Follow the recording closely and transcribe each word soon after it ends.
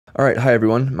All right, hi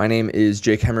everyone. My name is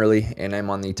Jake Hemmerly, and I'm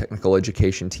on the technical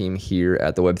education team here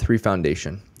at the Web3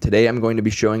 Foundation. Today, I'm going to be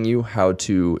showing you how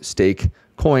to stake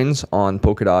coins on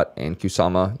Polkadot and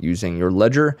Kusama using your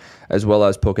Ledger as well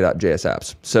as Polkadot-JS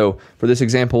Apps. So for this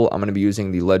example, I'm going to be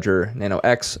using the Ledger Nano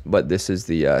X, but this is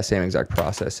the same exact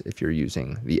process if you're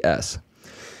using the S.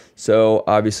 So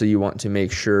obviously, you want to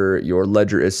make sure your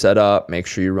Ledger is set up. Make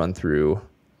sure you run through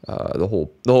the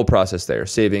whole process there,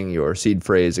 saving your seed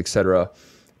phrase, etc.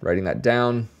 Writing that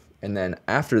down, and then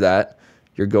after that,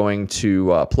 you're going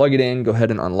to plug it in, go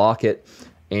ahead and unlock it,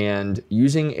 and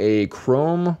using a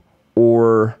Chrome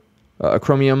or a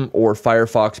Chromium or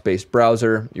Firefox-based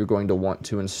browser, you're going to want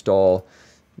to install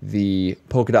the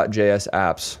Polkadot.JS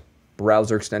Apps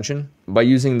browser extension. By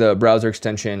using the browser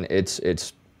extension, it's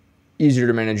easier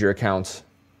to manage your accounts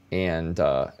and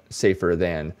safer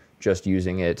than just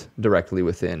using it directly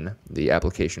within the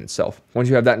application itself. Once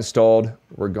you have that installed,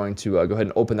 we're going to go ahead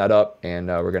and open that up, and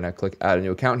we're going to click add a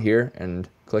new account here and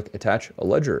click attach a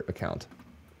Ledger account.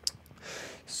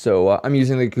 So I'm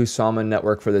using the Kusama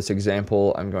network for this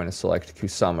example. I'm going to select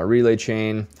Kusama relay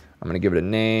chain. I'm going to give it a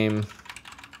name,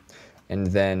 and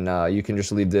then you can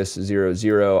just leave this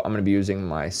 00. I'm going to be using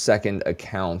my second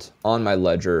account on my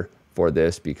Ledger for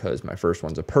this because my first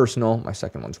one's a personal, my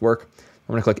second one's work. I'm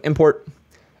going to click import.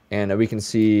 And we can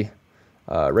see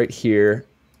right here,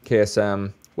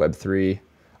 KSM, Web3,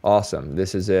 awesome.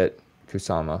 This is it,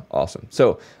 Kusama, awesome.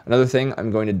 So another thing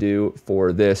I'm going to do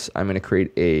for this, I'm going to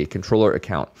create a controller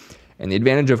account. And the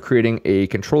advantage of creating a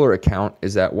controller account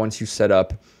is that once you set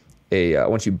up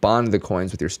once you bond the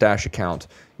coins with your stash account,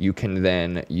 you can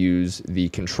then use the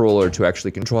controller to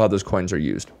actually control how those coins are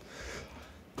used.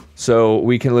 So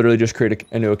we can literally just create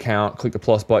a new account, click the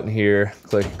plus button here,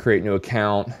 click create new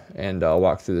account, and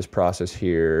walk through this process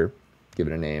here, give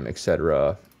it a name,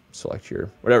 etc. Select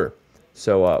your whatever.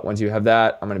 So once you have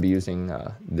that, I'm going to be using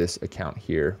this account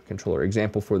here, controller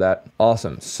example for that.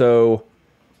 Awesome. So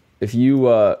if you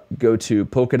go to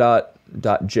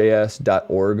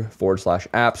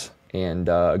polkadot.js.org/apps and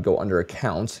go under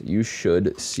accounts, you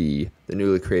should see the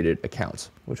newly created accounts,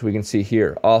 which we can see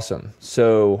here. Awesome.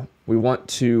 So we want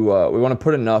to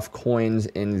put enough coins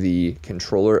in the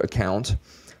controller account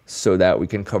so that we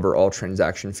can cover all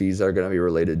transaction fees that are going to be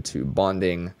related to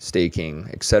bonding, staking,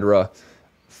 etc.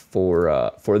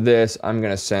 For this, I'm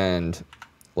going to send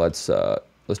let's do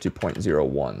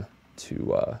 0.01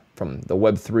 to from the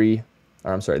Web3.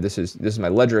 Or I'm sorry, this is my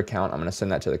Ledger account. I'm going to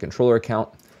send that to the controller account.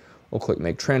 We'll click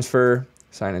make transfer,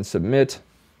 sign and submit.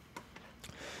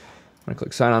 I'm going to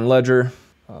click sign on Ledger.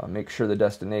 Make sure the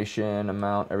destination,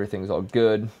 amount, everything's all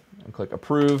good, and click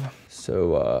approve.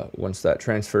 So once that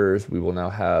transfers, we will now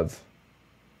have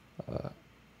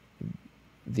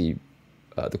the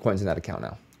coins in that account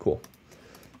now. Cool.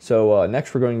 So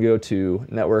next we're going to go to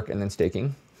network and then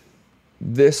staking.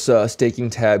 This staking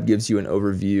tab gives you an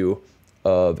overview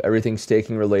of everything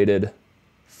staking related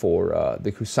for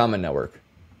the Kusama network,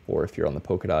 or if you're on the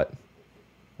Polkadot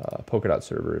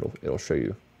server, it'll show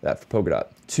you that for Polkadot.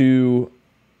 To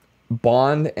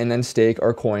bond and then stake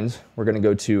our coins, we're going to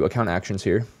go to account actions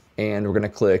here, and we're going to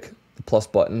click the plus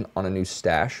button on a new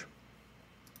stash.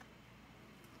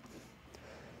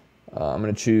 I'm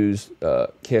going to choose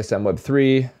KSM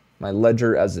Web3, my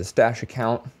Ledger as the stash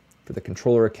account. For the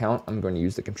controller account, I'm going to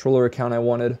use the controller account I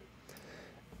wanted,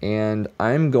 and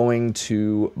I'm going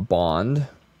to bond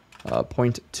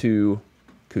point to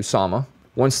Kusama.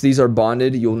 Once these are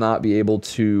bonded, you'll not be able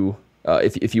to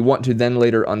if you want to then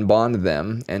later unbond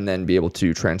them and then be able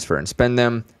to transfer and spend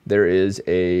them, there is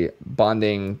a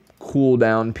bonding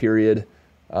cooldown period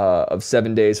of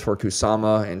 7 days for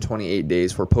Kusama and 28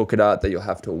 days for Polkadot that you'll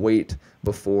have to wait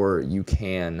before you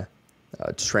can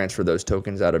transfer those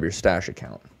tokens out of your stash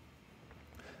account.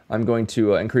 I'm going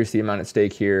to increase the amount at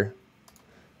stake here,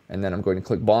 and then I'm going to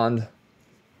click bond,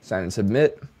 sign and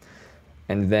submit,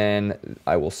 and then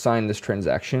I will sign this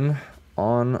transaction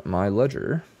on my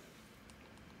Ledger.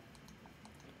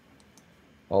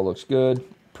 All looks good.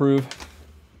 Approve.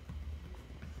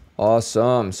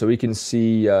 Awesome. So we can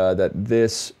see that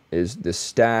this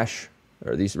stash,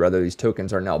 or these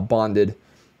tokens are now bonded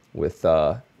with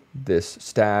this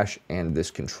stash and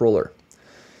this controller.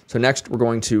 So next we're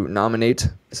going to nominate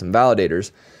some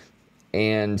validators,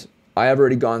 and I have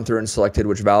already gone through and selected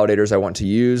which validators I want to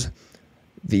use.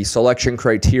 The selection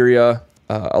criteria,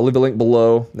 I'll leave a link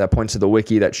below that points to the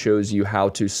wiki that shows you how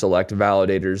to select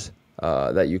validators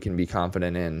that you can be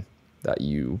confident in, that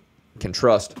you can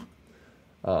trust.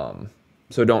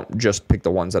 So don't just pick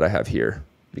the ones that I have here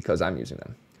because I'm using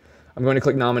them. I'm going to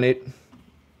click nominate,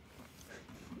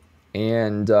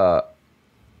 and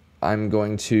I'm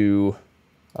going to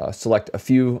select a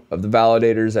few of the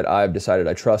validators that I've decided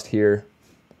I trust here.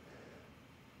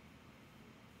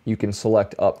 You can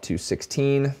select up to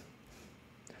 16.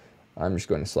 I'm just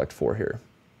going to select 4 here.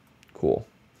 Cool.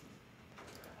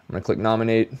 I'm going to click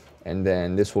nominate, and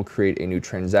then this will create a new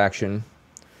transaction.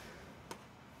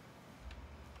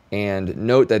 And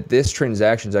note that this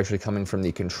transaction is actually coming from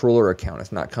the controller account.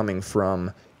 It's not coming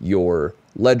from your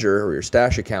Ledger or your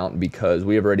Stash account, because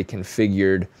we have already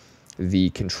configured the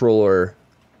controller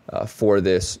for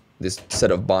this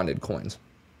set of bonded coins.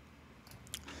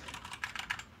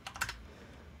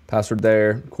 Password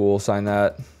there, cool, sign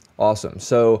that, awesome.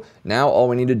 So now all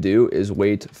we need to do is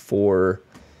wait for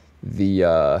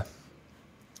a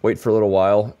little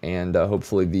while, and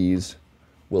hopefully these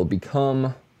will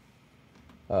become,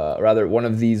 one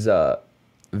of these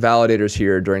validators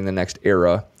here during the next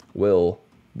era will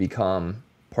become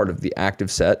part of the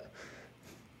active set,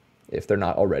 if they're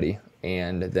not already,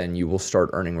 and then you will start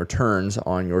earning returns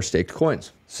on your staked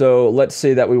coins. So let's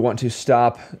say that we want to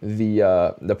stop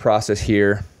the process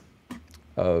here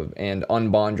and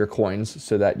unbond your coins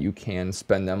so that you can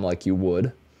spend them like you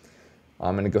would.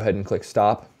 I'm going to go ahead and click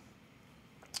stop.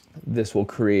 This will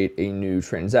create a new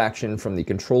transaction from the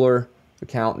controller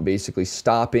account, basically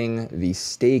stopping the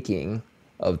staking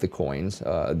of the coins.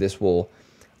 This will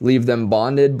leave them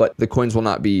bonded, but the coins will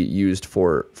not be used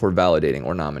for validating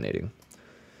or nominating.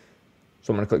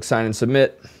 So I'm going to click sign and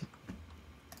submit.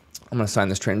 I'm going to sign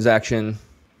this transaction.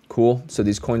 Cool. So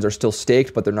these coins are still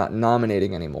staked, but they're not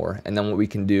nominating anymore. And then what we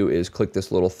can do is click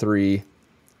this little 3,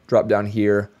 drop down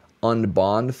here,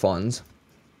 unbond funds.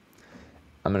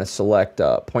 I'm going to select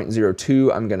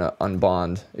 0.02. I'm going to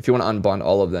unbond. If you want to unbond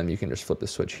all of them, you can just flip the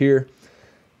switch here.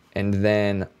 And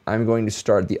then I'm going to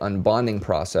start the unbonding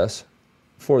process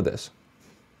for this.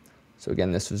 So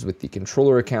again, this is with the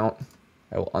controller account.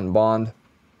 I will unbond.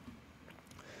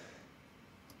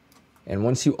 And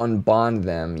once you unbond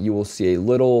them, you will see a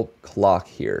little clock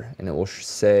here, and it will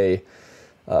say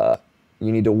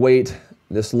you need to wait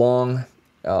this long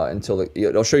until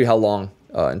it'll show you how long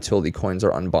until the coins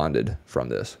are unbonded from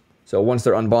this. So once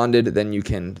they're unbonded, then you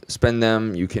can spend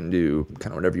them. You can do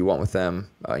kind of whatever you want with them.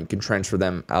 You can transfer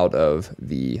them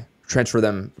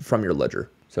from your ledger.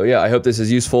 So yeah, I hope this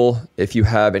is useful. If you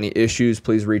have any issues,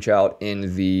 please reach out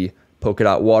in the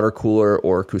Polkadot water cooler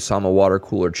or Kusama water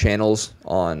cooler channels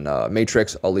on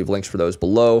Matrix. I'll leave links for those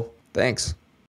below. Thanks.